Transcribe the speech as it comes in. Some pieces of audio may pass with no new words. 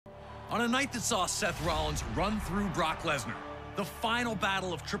On a night that saw Seth Rollins run through Brock Lesnar, the final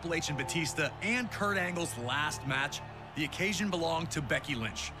battle of Triple H and Batista, and Kurt Angle's last match, the occasion belonged to Becky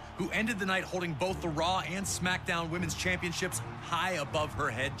Lynch, who ended the night holding both the Raw and SmackDown Women's Championships high above her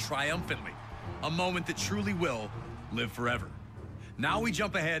head triumphantly. A moment that truly will live forever. Now we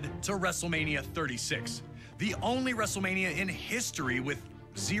jump ahead to WrestleMania 36, the only WrestleMania in history with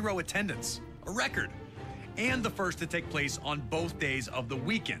 0 attendance, a record, and the first to take place on both days of the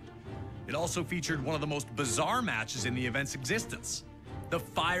weekend. It also featured one of the most bizarre matches in the event's existence, the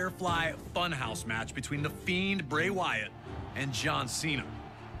Firefly Fun House Match between the Fiend Bray Wyatt and John Cena.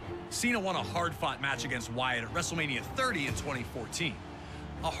 Cena won a hard-fought match against Wyatt at WrestleMania 30 in 2014.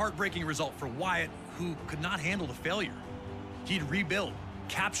 A heartbreaking result for Wyatt, who could not handle the failure. He'd rebuild,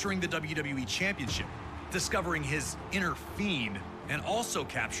 capturing the WWE Championship, discovering his inner Fiend, and also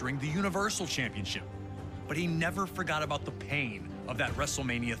capturing the Universal Championship. But he never forgot about the pain of that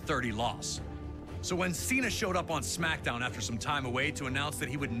WrestleMania 30 loss. So when Cena showed up on SmackDown after some time away to announce that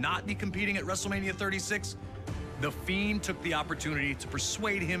he would not be competing at WrestleMania 36, the Fiend took the opportunity to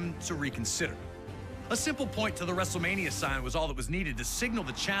persuade him to reconsider. A simple point to the WrestleMania sign was all that was needed to signal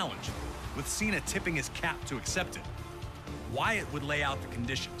the challenge, with Cena tipping his cap to accept it. Wyatt would lay out the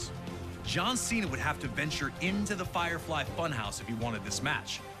conditions. John Cena would have to venture into the Firefly Funhouse if he wanted this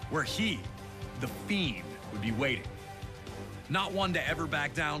match, where he, the Fiend, would be waiting. Not one to ever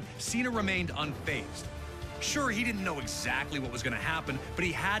back down, Cena remained unfazed. Sure, he didn't know exactly what was going to happen, but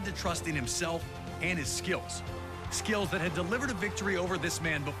he had to trust in himself and his skills. Skills that had delivered a victory over this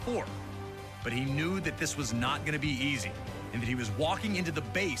man before. But he knew that this was not going to be easy, and that he was walking into the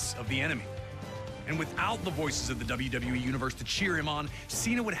base of the enemy. And without the voices of the WWE Universe to cheer him on,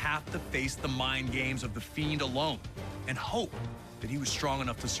 Cena would have to face the mind games of the Fiend alone, and hope that he was strong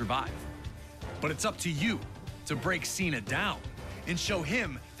enough to survive. But it's up to you to break Cena down and show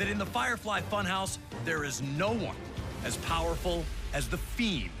him that in the Firefly Funhouse, there is no one as powerful as the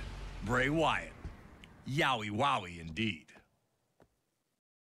Fiend Bray Wyatt. Yowie wowie indeed.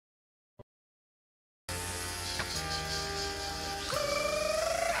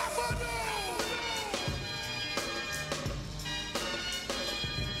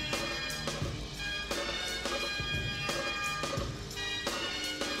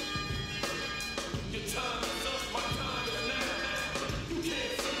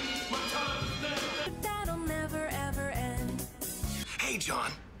 Hey,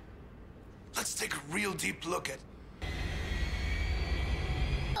 John. Let's take a real deep look at...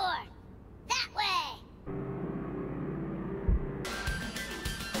 That way!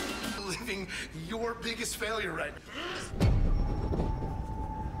 living your biggest failure right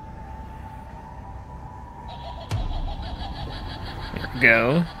Here we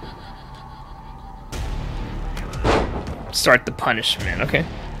go. Start the punishment, okay.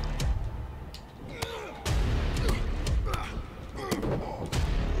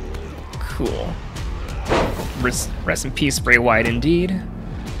 Cool. Rest in peace, Bray Wyatt, indeed.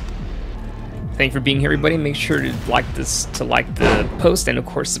 Thank you for being here, everybody. Make sure to like the post, and of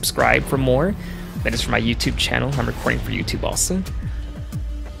course subscribe for more. That is for my YouTube channel. I'm recording for YouTube also.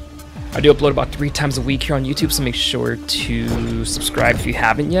 I do upload about 3 times a week here on YouTube, so make sure to subscribe if you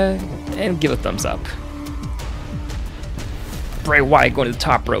haven't yet, and give a thumbs up. Bray Wyatt going to the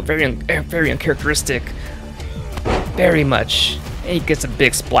top rope, very uncharacteristic, very much. And he gets a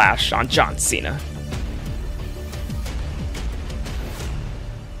big splash on John Cena.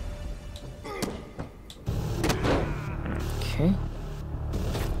 Okay.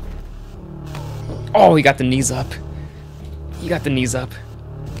 Oh, he got the knees up. He got the knees up.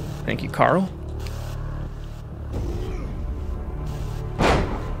 Thank you, Carl.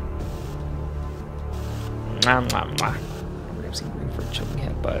 Mwah, mwah, mwah. We're for a choking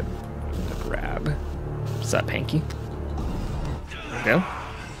headbutt. The grab. What's up, Hanky? There we go.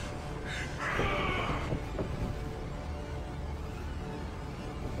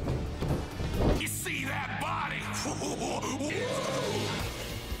 You see that body?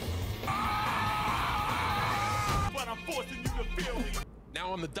 But I'm forcing you to feel me.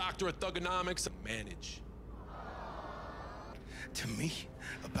 Now I'm the doctor of thugonomics and manage. To me,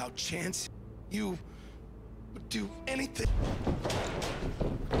 about chance, you would do anything.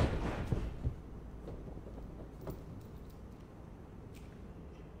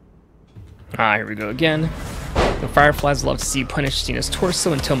 Ah, here we go again. The Fireflies love to see you punish Cena's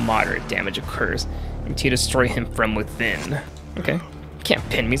torso until moderate damage occurs, and to destroy him from within. Okay. Can't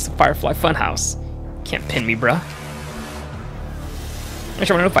pin me, it's the Firefly Funhouse. Can't pin me, bruh. Actually, I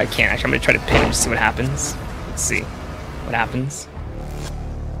don't know if I can. Actually, I'm gonna try to pin him to see what happens. Let's see what happens.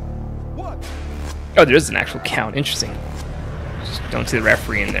 What? Oh, there is an actual count. Interesting. Just Don't see the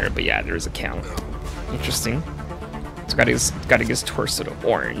referee in there, but yeah, there is a count. Interesting. So gotta get his torso to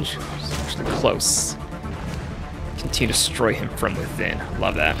orange. It's actually close. Continue to destroy him from within.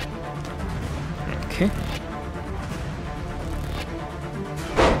 Love that. Okay.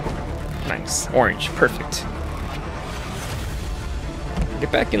 Nice. Orange. Perfect.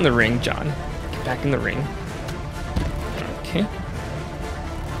 Get back in the ring, John. Get back in the ring. Okay.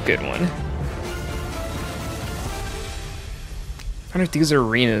 Good one. I wonder if these are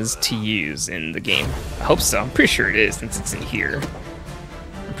arenas to use in the game. I hope so. I'm pretty sure it is since it's in here.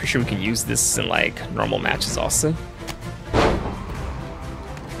 I'm pretty sure we can use this in like normal matches also.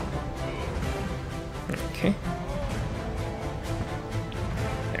 Okay.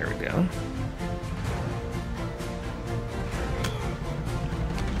 There we go.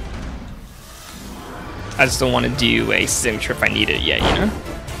 I just don't want to do a signature if I need it yet, you know?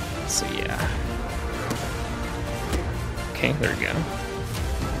 So yeah. Okay, there we go.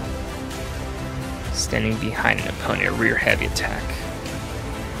 Standing behind an opponent, a rear heavy attack.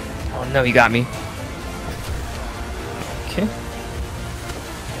 Oh no, he got me. Okay.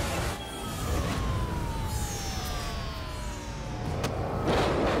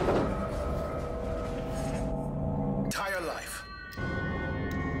 Entire life.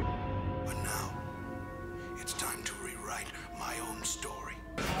 But now, it's time to rewrite my own story.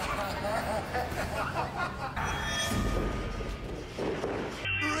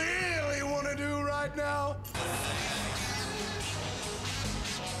 Really want to do right now?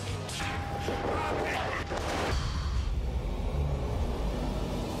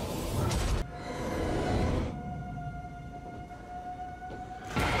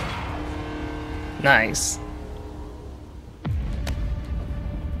 Nice.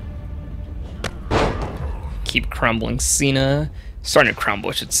 Keep crumbling Cena. Starting to crumble,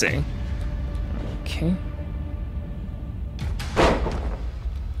 I should say. Okay.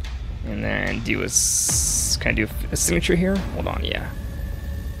 And then do a... Can I do a signature here? Hold on, yeah.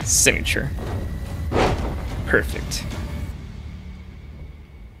 Signature. Perfect.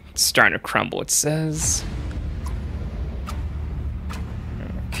 It's starting to crumble, it says.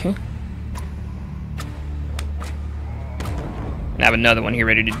 Okay. I have another one here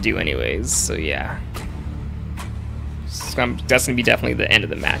ready to do anyways, so yeah. So that's gonna be definitely the end of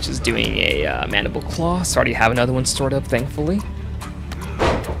the match, is doing a mandible claw. So I already have another one stored up, thankfully.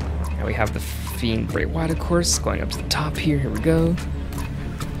 And we have the Fiend Bray Wyatt, of course, going up to the top here. Here we go.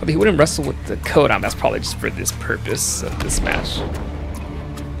 But he wouldn't wrestle with the coat on. That's probably just for this purpose of this match.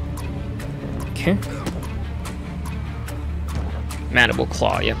 Okay. Mandible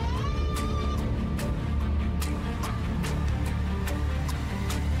claw, yep.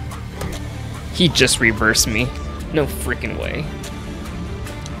 He just reversed me. No freaking way.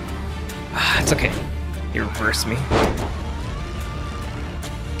 It's okay. He reversed me.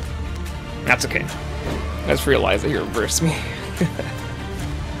 That's okay. I just realized that he reversed me.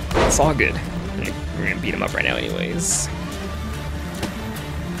 It's all good. We're gonna beat him up right now anyways.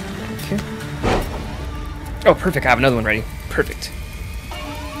 Okay. Oh, perfect. I have another one ready. Perfect.